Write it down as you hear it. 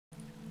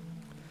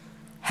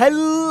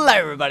Hello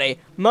everybody,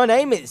 my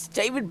name is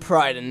David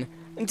Pryden,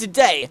 and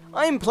today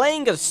I am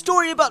playing a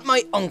story about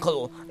my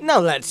uncle. Now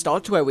let's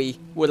start where we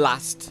were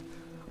last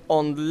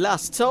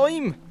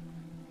time.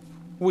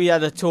 We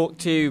had a talk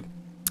to,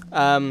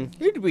 who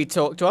did we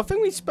talk to? I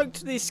think we spoke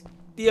to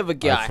the other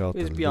guy. I felt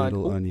who's a behind.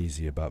 little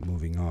uneasy about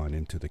moving on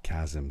into the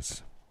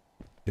chasms.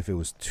 If it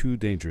was too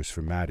dangerous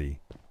for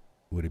Maddie,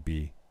 would it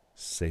be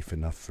safe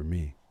enough for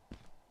me?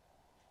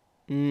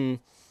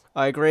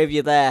 I agree with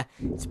you there.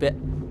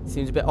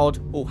 Seems a bit odd.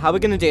 Oh, how are we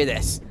going to do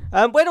this?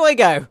 Where do I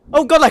go?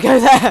 Oh god, I go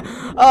there!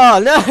 Oh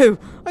no!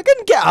 I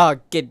couldn't get, oh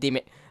god damn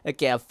it.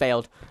 Okay, I've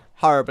failed.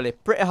 Horribly,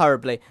 pretty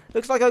horribly.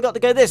 Looks like I've got to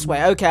go this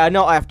way. Okay, I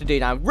know what I have to do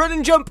now. Run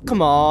and jump!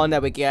 Come on,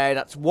 there we go.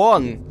 That's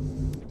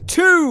 1,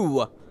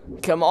 2.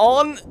 Come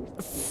on!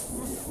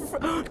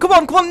 Come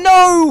on,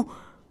 no!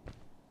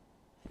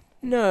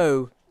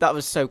 No, that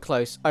was so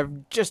close.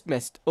 I've just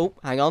missed. Oh,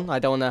 hang on, I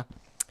don't want to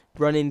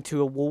run into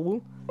a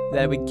wall.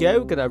 There we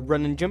go. Gonna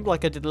run and jump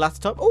like I did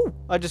last time. Oh,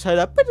 I just heard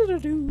a.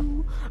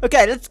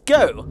 Okay, let's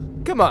go.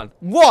 Come on.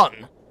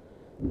 1,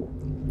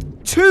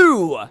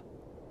 2.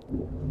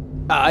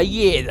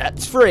 Yeah,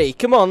 that's 3.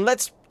 Come on,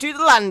 let's do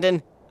the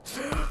landing.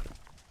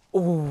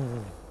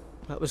 Oh,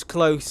 that was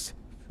close.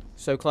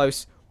 So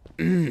close.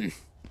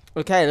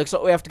 Okay, looks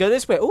like we have to go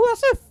this way. Oh,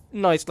 that's a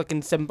nice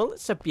looking symbol.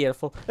 It's so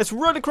beautiful. Let's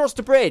run across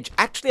the bridge.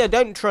 Actually, I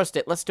don't trust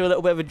it. Let's do a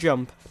little bit of a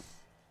jump.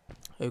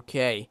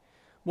 Okay.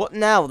 What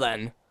now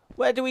then?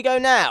 Where do we go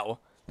now?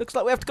 Looks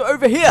like we have to go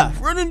over here.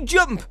 Run and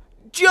jump.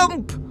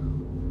 Jump.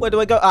 Where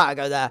do I go? Ah, I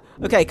go there.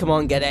 Okay, come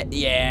on, get it.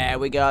 Yeah,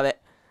 we got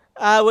it.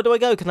 Where do I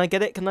go? Can I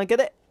get it? Can I get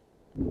it?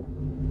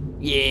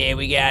 Yeah,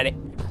 we got it.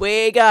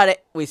 We got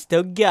it. We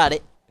still got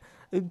it.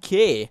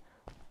 Okay.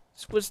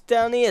 So what's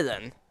down here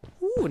then?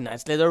 Ooh,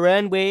 nice little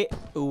runway.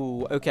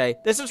 Ooh, okay.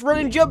 Let's just run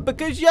and jump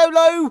because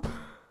YOLO.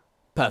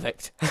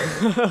 Perfect.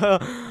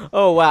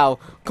 Oh, wow.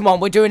 Come on,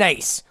 we're doing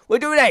ace. We're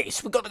doing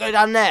ace. We've got to go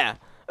down there.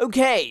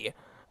 Okay.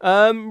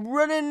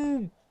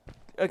 Running.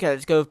 Okay,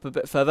 let's go up a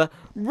bit further.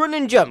 Run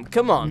and jump.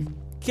 Come on.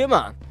 Come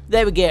on.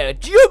 There we go.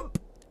 Jump.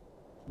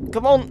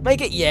 Come on,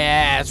 make it.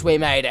 Yes, we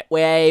made it.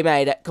 We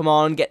made it. Come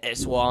on, get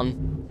this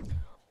one.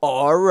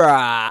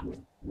 Alright.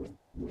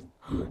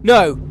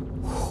 No.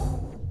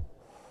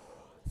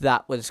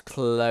 That was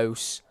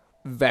close.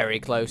 Very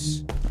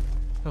close.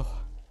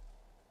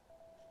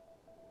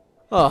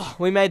 Oh,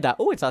 we made that.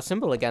 Oh, it's our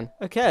symbol again.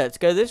 Okay, let's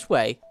go this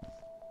way.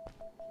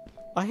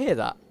 I hear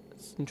that.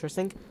 It's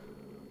interesting.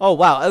 Oh,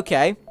 wow,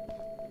 okay.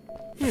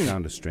 I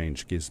found a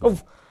strange gizmo. Oh.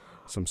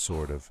 Some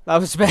sort of... That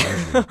was a bit...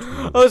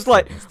 I was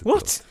like,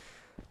 what?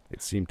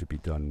 It seemed to be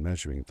done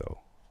measuring, though,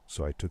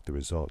 so I took the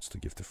results to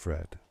give to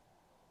Fred.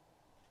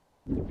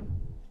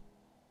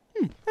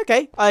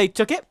 Okay, I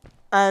took it,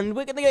 and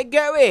we're gonna get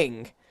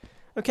going.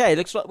 Okay,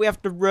 looks like we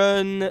have to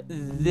run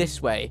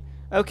this way.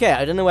 Okay,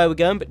 I don't know where we're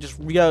going, but just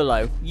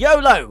YOLO.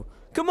 YOLO!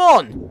 Come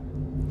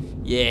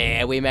on!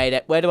 Yeah, we made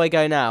it. Where do I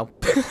go now?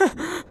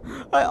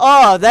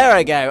 Oh, there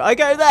I go. I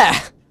go there.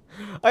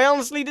 I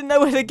honestly didn't know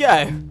where to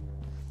go.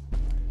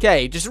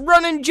 Okay, just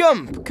run and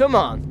jump. Come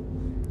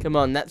on. Come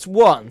on, that's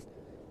 1.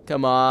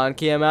 Come on,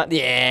 come on.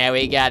 Yeah,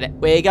 we got it.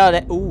 We got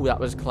it. Ooh, that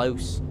was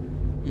close.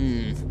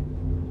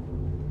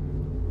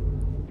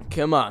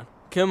 Come on.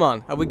 Come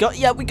on. Have we got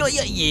you? We got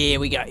you. Yeah,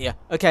 we got you.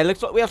 Okay,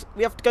 looks like we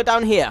have to go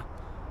down here.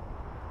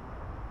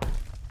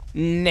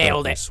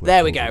 Nailed it.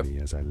 There we go.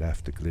 As I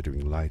left the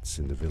glittering lights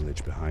in the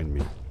village behind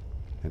me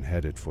and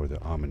headed for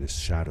the ominous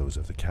shadows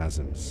of the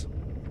chasms.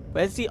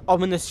 Where's the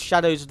ominous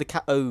shadows of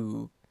the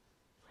Oh.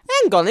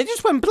 Hang on, it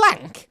just went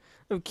blank.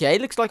 Okay,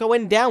 looks like I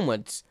went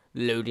downwards.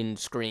 Loading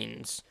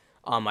screens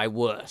are my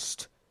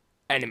worst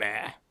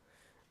enemy.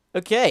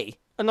 Okay,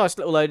 a nice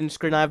little loading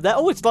screen I have there.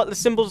 Oh, it's like the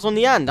symbols on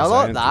the end. I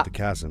like that. The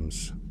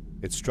chasms,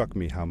 it struck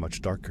me how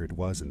much darker it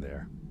was in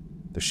there.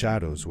 The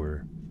shadows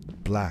were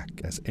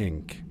black as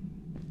ink.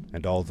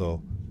 And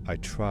although I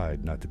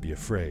tried not to be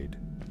afraid,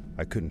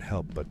 I couldn't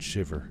help but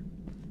shiver.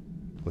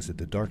 Was it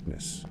the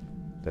darkness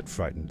that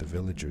frightened the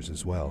villagers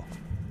as well?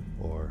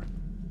 Or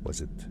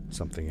was it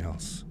something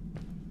else?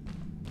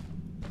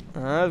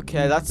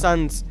 Okay, that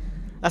sounds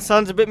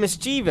a bit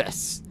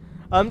mischievous.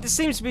 This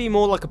seems to be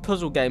more like a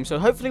puzzle game, so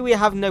hopefully we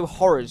have no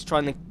horrors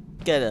trying to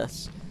get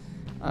us.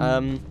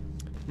 I'm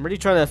really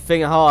trying to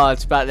think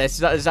hard about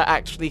this. Is that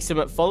actually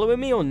something following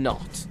me or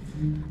not?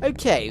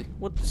 Okay,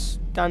 what's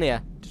down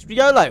here?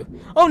 YOLO!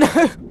 Oh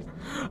no!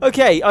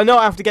 Okay, I know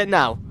what I have to get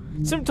now.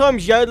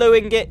 Sometimes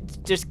YOLOing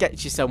it just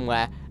gets you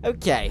somewhere.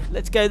 Okay,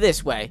 let's go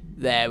this way.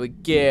 There we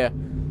go.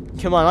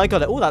 Come on, I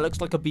got it. Oh, that looks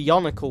like a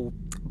bionicle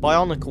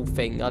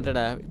thing. I don't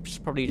know. It's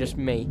probably just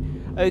me.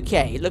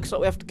 Okay, looks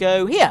like we have to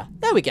go here.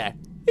 There we go.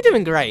 You're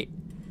doing great.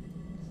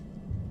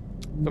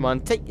 Come on,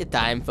 take your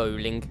time,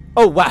 fooling.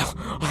 Oh, wow.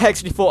 I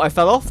actually thought I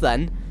fell off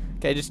then.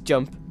 Okay, just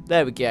jump.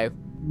 There we go.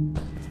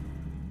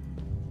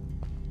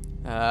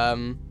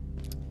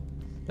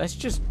 Let's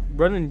just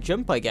run and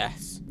jump, I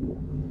guess.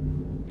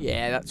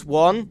 Yeah, that's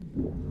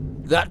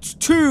 1. That's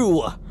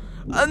 2.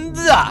 And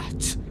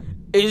that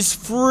is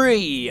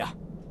 3.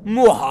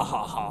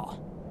 Mwahaha.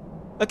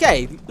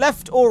 Okay,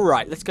 left or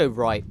right? Let's go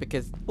right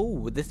because,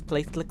 oh, this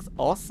place looks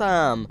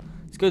awesome.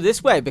 Let's go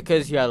this way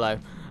because yellow.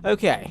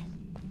 Okay.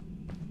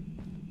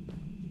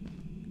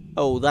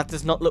 Oh, that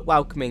does not look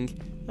welcoming.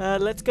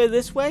 Let's go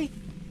this way.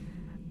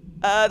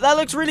 That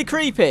looks really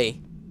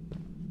creepy.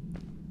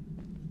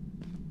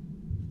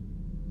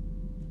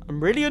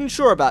 I'm really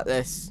unsure about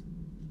this.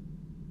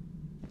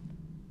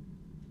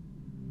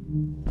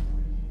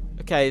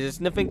 Okay, there's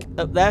nothing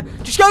up there.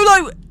 Just go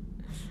low!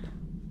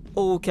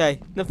 Okay,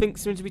 nothing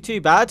seems to be too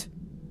bad.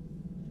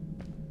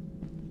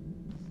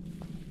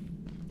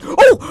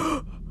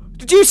 Oh!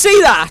 Did you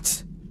see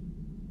that?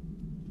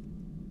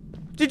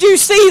 Did you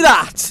see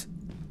that?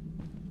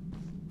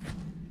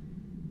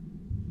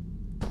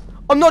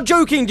 I'm not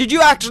joking, did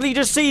you actually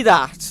just see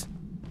that?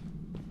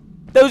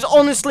 There was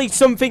honestly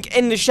something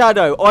in the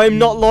shadow. I am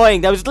not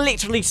lying, there was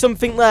literally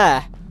something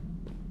there.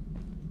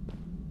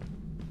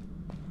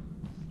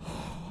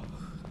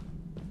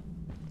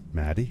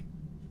 Maddie?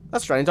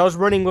 That's strange, I was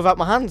running without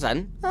my hands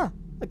then. Ah,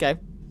 okay.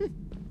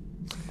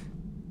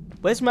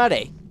 Where's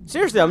Maddie?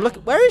 Seriously, I'm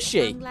looking. Where is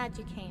she? I'm glad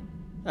you came.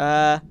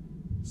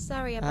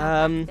 Sorry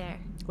about back there.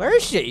 Where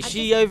is she? Is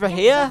she over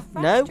here?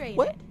 So no?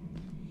 What?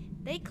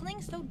 They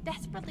cling so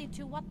desperately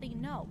to what they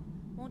know.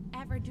 Won't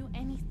ever do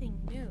anything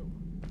new.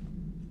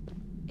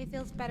 It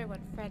feels better when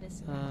Fred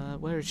is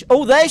around. Where is she?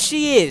 Oh, there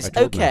she is. I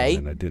told Okay.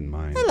 Madeline I didn't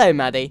mind. Hello,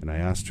 Maddie. And I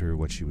asked her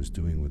what she was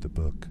doing with the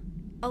book.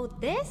 Oh,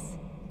 this?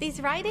 These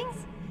writings?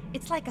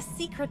 It's like a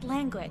secret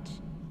language.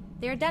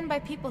 They are done by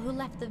people who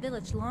left the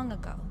village long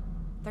ago.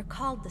 They're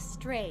called the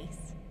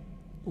Strays.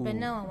 Ooh. But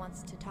no one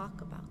wants to talk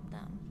about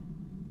them.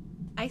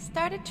 I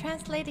started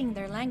translating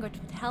their language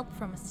with help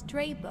from a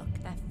stray book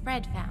that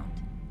Fred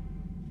found.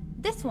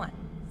 This one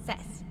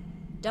says,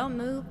 "Don't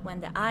move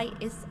when the eye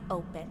is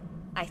open,"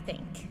 I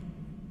think.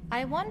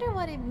 I wonder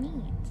what it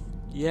means.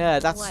 Yeah,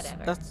 that's...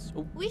 Whatever. That's...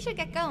 Oh. We should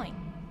get going.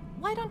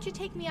 Why don't you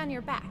take me on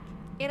your back?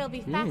 It'll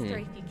be faster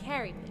if you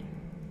carry me.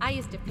 I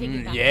used to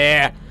piggyback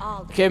yeah.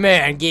 all the Come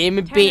time. on, give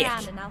me Turn back.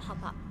 around and I'll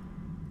hop up.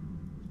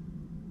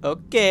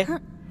 Okay.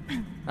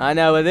 I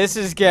know where this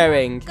is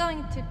going.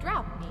 Going to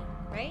drop me,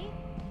 right?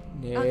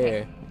 Yeah.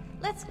 Okay,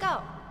 let's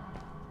go.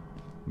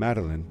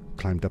 Madeline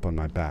climbed up on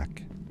my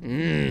back.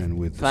 And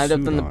with the Climbed up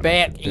suit on the on, I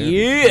back. could barely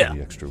feel Yeah.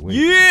 the extra weight.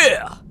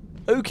 Yeah.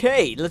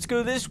 Okay, let's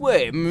go this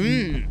way.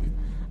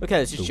 Okay,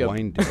 let's just The jump.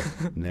 winding,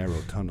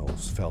 narrow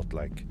tunnels felt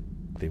like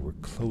they were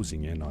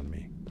closing in on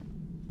me.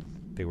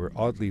 They were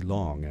oddly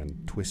long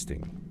and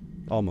twisting,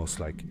 almost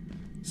like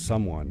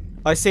someone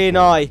I see an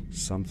or eye.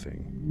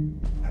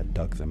 something had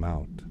dug them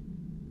out.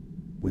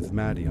 With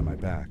Maddie on my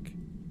back,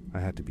 I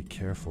had to be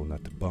careful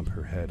not to bump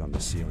her head on the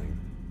ceiling.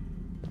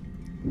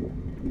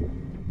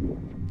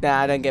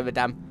 Nah, I don't give a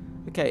damn.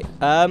 Okay,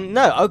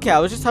 no, okay, I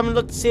was just having a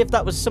look to see if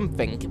that was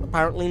something.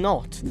 Apparently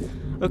not.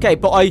 Okay,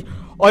 but I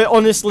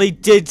honestly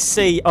did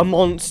see a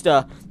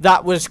monster.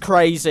 That was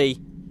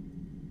crazy.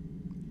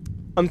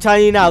 I'm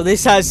telling you now,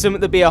 this has something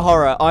to be a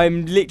horror.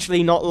 I'm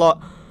literally not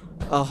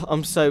oh,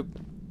 I'm so...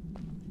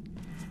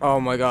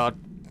 Oh my god.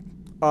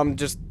 I'm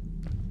just...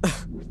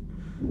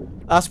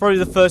 That's probably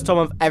the first time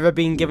I've ever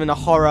been given a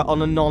horror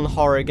on a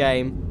non-horror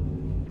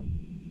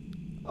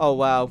game. Oh,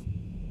 wow.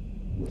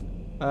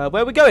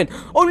 Where are we going?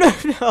 Oh, no,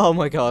 no. Oh,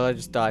 my God. I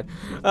just died.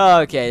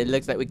 Okay, it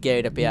looks like we're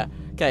going up here.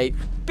 Okay,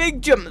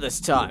 big jump this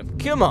time.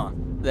 Come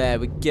on. There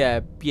we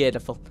go.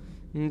 Beautiful.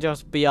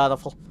 Just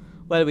beautiful.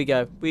 Where do we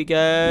go? We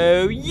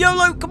go...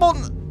 YOLO! Come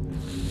on!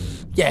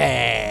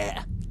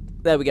 Yeah!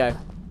 There we go.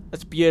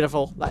 That's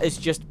beautiful. That is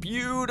just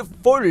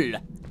beautiful.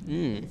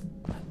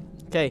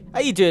 Okay, how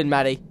you doing,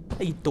 Maddie?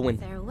 How you doing?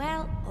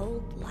 Farewell,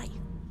 old life.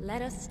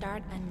 Let us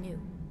start anew.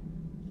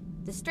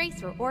 The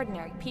Strays were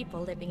ordinary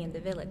people living in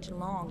the village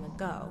long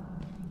ago.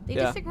 They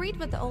disagreed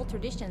with the old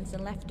traditions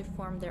and left to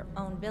form their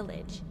own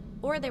village,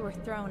 or they were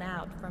thrown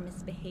out for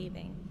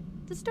misbehaving.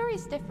 The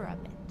stories differ a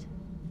bit.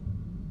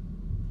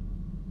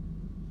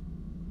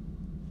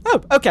 Oh,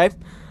 okay.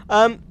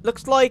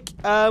 Looks like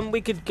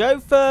we could go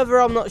further.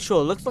 I'm not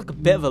sure. Looks like a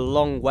bit of a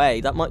long way.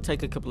 That might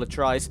take a couple of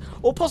tries,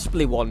 or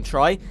possibly one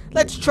try.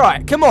 Let's try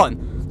it. Come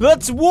on.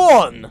 That's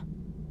one.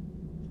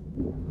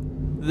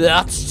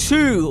 That's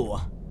two.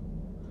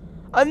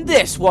 And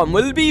this one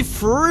will be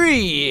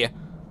three.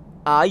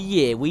 Ah,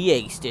 yeah, we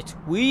aced it.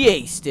 We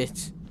aced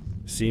it.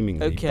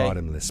 Seemingly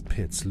bottomless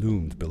pits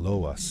loomed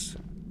below us,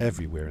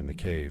 everywhere in the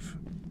cave.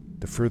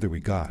 The further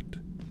we got,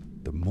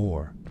 the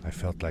more I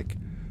felt like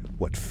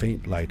what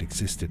faint light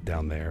existed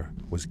down there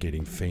was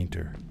getting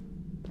fainter.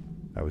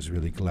 I was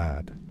really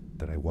glad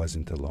that I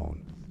wasn't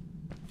alone.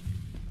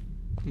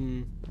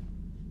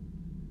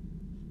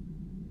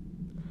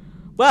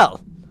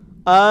 Well,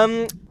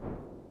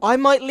 I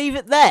might leave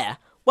it there.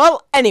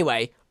 Well,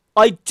 anyway,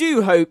 I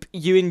do hope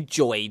you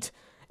enjoyed.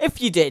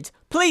 If you did,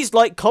 please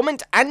like,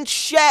 comment, and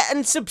share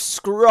and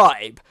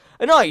subscribe.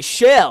 And I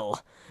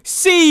shall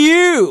see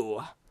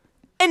you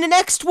in the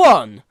next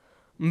one.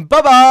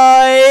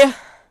 Bye-bye.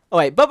 Oh,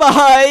 wait,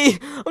 bye-bye.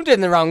 I'm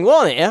doing the wrong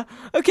one here.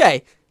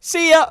 Okay,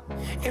 see ya.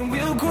 And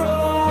we'll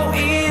grow.